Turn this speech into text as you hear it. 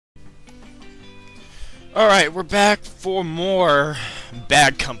Alright, we're back for more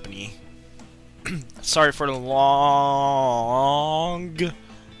Bad Company. Sorry for the long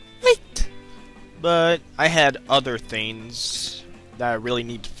wait, but I had other things that I really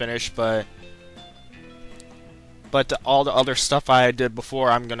need to finish, but all the other stuff I did before,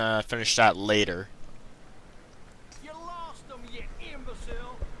 I'm gonna finish that later. You lost them, you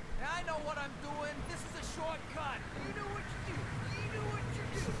imbecile! I know what I'm doing. This is a shortcut. You do what you do. You do what you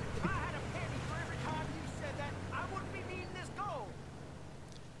do. If I had a penny for every time you said that, I wouldn't be needing this gold.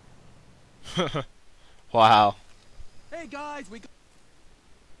 Wow. Hey guys, we.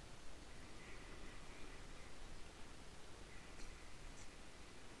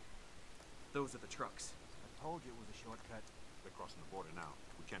 Those are the trucks. I told you it was a shortcut. They're crossing the border now.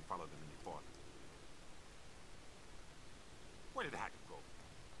 We can't follow them any farther. Where did Hackett go?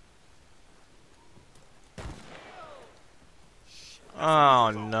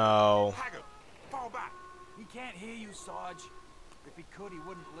 Oh no. Hackett, fall back! He can't hear you, Sarge. If he could, he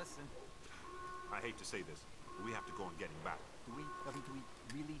wouldn't listen. I hate to say this, but we have to go and get him back. Do we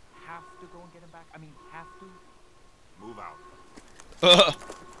really have to go and get him back? I mean, have to? Move out.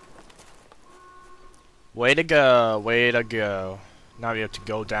 Way to go, way to go. Now we have to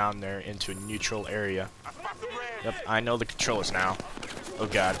go down there into a neutral area. Yep, I know the controls now. Oh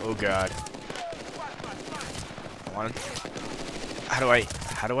god, oh god. One. How do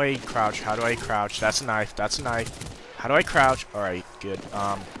I crouch? How do I crouch? That's a knife, that's a knife. How do I crouch? Alright, good.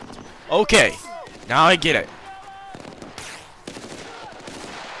 Okay. Now I get it.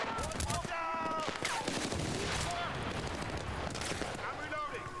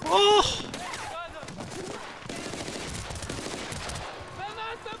 Oh!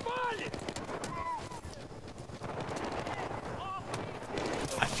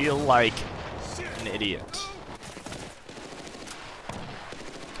 I feel like an idiot.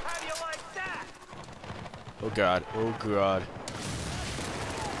 How do you like that? Oh god, oh god.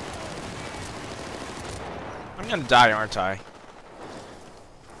 I'm gonna die, aren't I?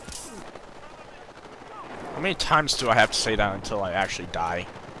 How many times do I have to say that until I actually die?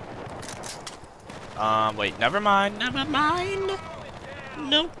 Wait, never mind, never mind.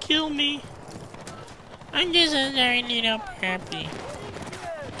 Don't kill me. I'm just a sorry little puppy.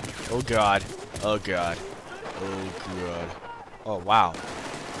 Oh god, oh god, oh god. Oh wow,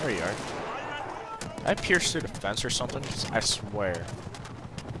 there you are. Did I pierce through the fence or something? I swear.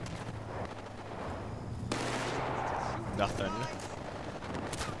 Nothing.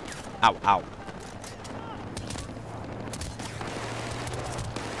 Ow, ow.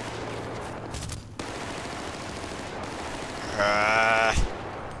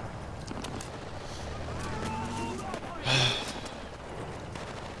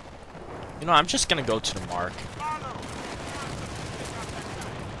 You know, I'm just gonna go to the mark.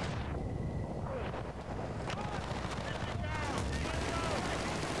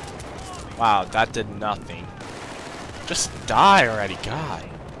 Wow, that did nothing. Just die already, God.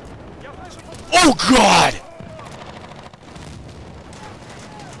 Oh God!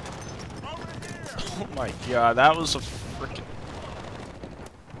 Oh my God, that was a freaking.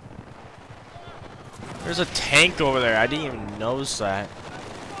 There's a tank over there. I didn't even notice that.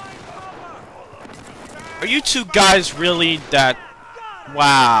 Are you two guys really that?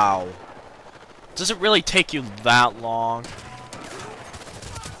 Wow. Does it really take you that long?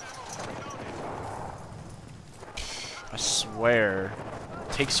 I swear,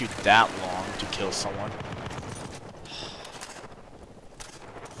 it takes you that long to kill someone.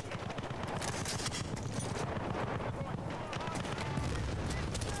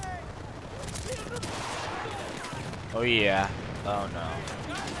 Oh yeah. Oh no.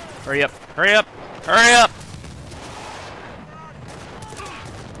 Hurry up! Hurry up! Hurry up!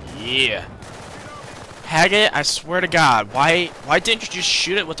 Yeah. Hackett, I swear to God, why didn't you just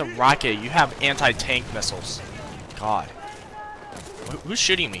shoot it with a rocket? You have anti-tank missiles. God. Who's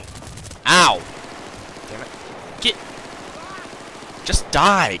shooting me? Ow! Damn it. Get... Just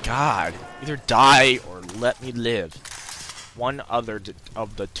die, God. Either die or let me live. One other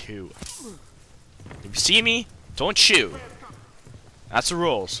of the two. If you see me, don't shoot. That's the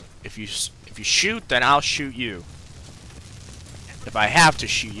rules. If you shoot, then I'll shoot you. If I have to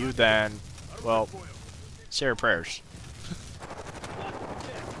shoot you, then, well, say your prayers.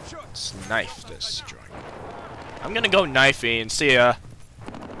 Let's knife this joint. I'm gonna go knifing. See ya.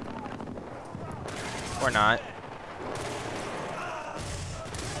 Or not.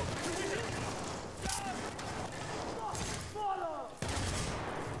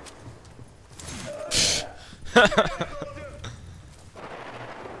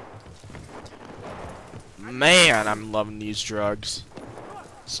 Man, I'm loving these drugs.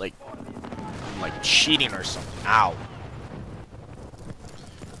 It's like like cheating or something. Ow.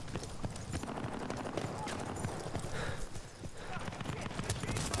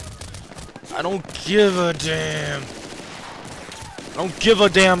 I don't give a damn. I don't give a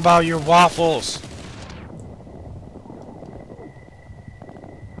damn about your waffles.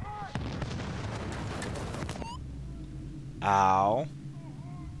 Ow.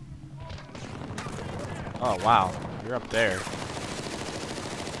 Oh, wow. You're up there.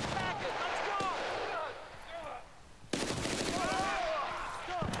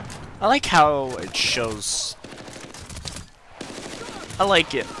 I like how it shows... I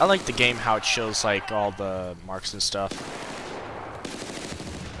like it. I like the game how it shows, like, all the marks and stuff.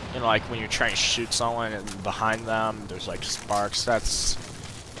 You know, like, when you're trying to shoot someone and behind them, there's, like, sparks. That's...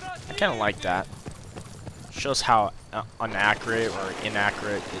 I kind of like that. Shows how inaccurate or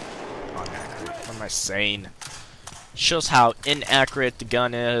inaccurate what am I saying? Shows how inaccurate the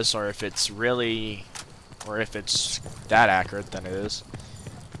gun is, or if it's really, or if it's that accurate than it is.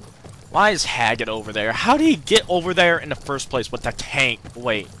 Why is Haggett over there? How did he get over there in the first place with the tank?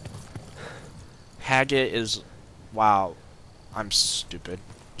 Wait. Haggett is... Wow. I'm stupid.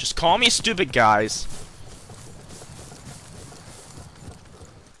 Just call me stupid, guys.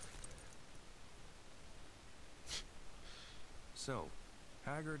 So,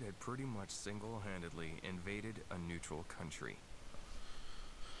 Haggard had pretty much single-handedly invaded a neutral country.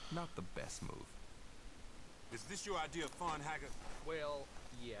 Not the best move. Is this your idea of fun, Haggard? Well,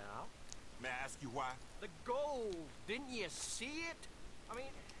 yeah. May I ask you why? The gold, didn't you see it? I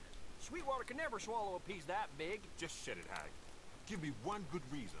mean, Sweetwater can never swallow a piece that big. Just shut it, Haggard. Give me one good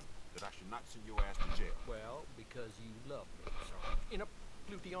reason that I should not send your ass to jail. Well, because you love me, Sergeant. In a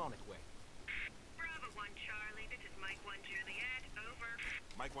plutonic way. Bravo 1 Charlie, this is Mike 1 Juliet, over.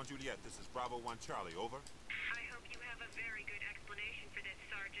 Mike 1 Juliet, this is Bravo 1 Charlie, over. I hope you have a very good explanation for this,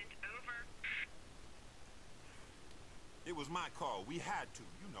 Sergeant, over. It was my call. We had to,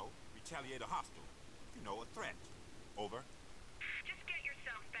 you know, retaliate a hostile. You know, a threat. Over. Just get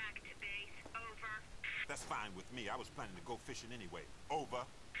yourself back to base, over. That's fine with me. I was planning to go fishing anyway. Over.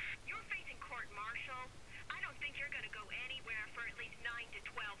 You're facing court-martial. I don't think you're gonna go anywhere for at least 9 to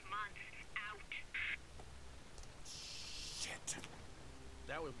 12 months. Out. Shit.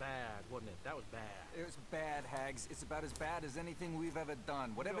 That was bad, wasn't it? That was bad. It was bad, Hags. It's about as bad as anything we've ever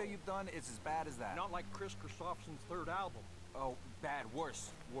done. Whatever No. you've done, it's as bad as that. Not like Chris Christopherson's third album. Oh, bad.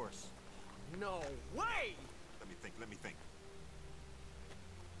 Worse. Worse. No way! Let me think.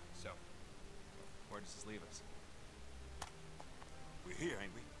 So, where does this leave us? We're here,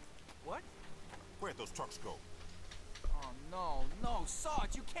 ain't we? What? Where'd those trucks go? Oh, no, no,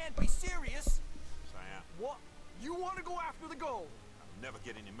 Sarge, you can't be serious. Yes, I am. What? You want to go after the gold? I'll never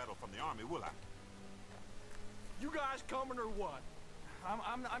get any medal from the Army, will I? You guys coming or what?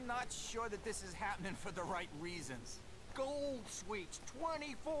 I'm not sure that this is happening for the right reasons. Gold sweets,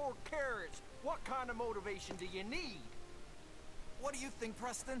 24 carats. What kind of motivation do you need? What do you think,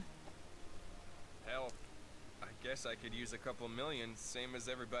 Preston? Hell, I guess I could use a couple million, same as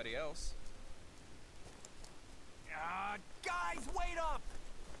everybody else. Guys, wait up!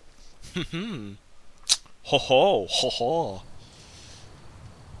 Ho ho, ho ho.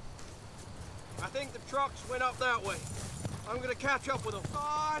 I think the trucks went up that way. I'm gonna catch up with them.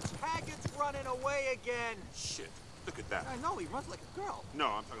 Sarge, Haggett's running away again. Shit. Look at that. I know, he runs like a girl. No,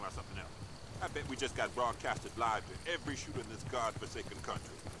 I'm talking about something else. I bet we just got broadcasted live to every shooter in this godforsaken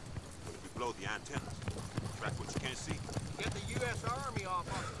country. But if we blow the antennas, track what you can't see. Get the U.S. Army off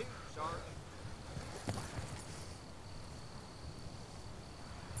us too, Sarge.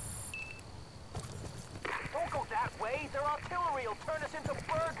 Don't go that way. Their artillery will turn us into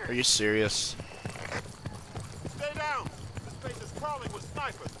burgers. Are you serious? Stay down! This place is crawling with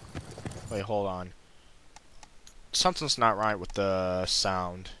snipers. Wait, hold on. Something's not right with the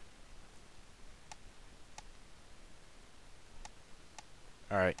sound.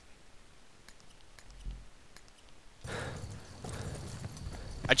 Alright.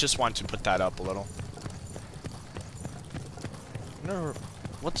 I just want to put that up a little. No,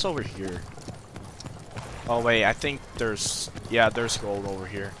 what's over here? Oh wait, I think there's... Yeah, there's gold over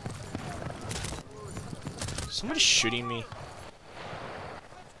here. Somebody's shooting me.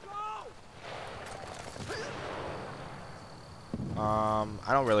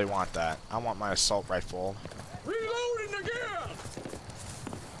 I don't really want that. I want my assault rifle. Reloading again!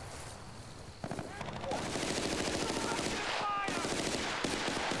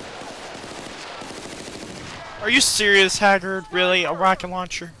 Are you serious, Haggard? Really? A rocket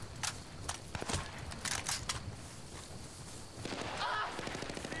launcher?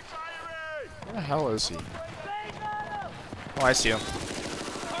 Where the hell is he? Oh, I see him.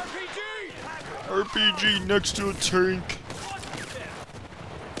 RPG! RPG next to a tank.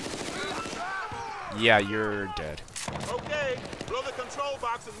 Yeah, you're dead. Okay, blow the control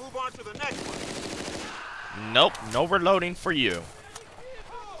box and move on to the next one. Nope, no reloading for you.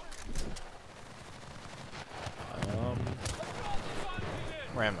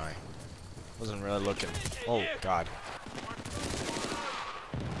 Where am I? Wasn't really looking. Oh god.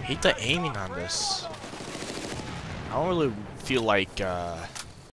 Hate the aiming on this. I don't really feel like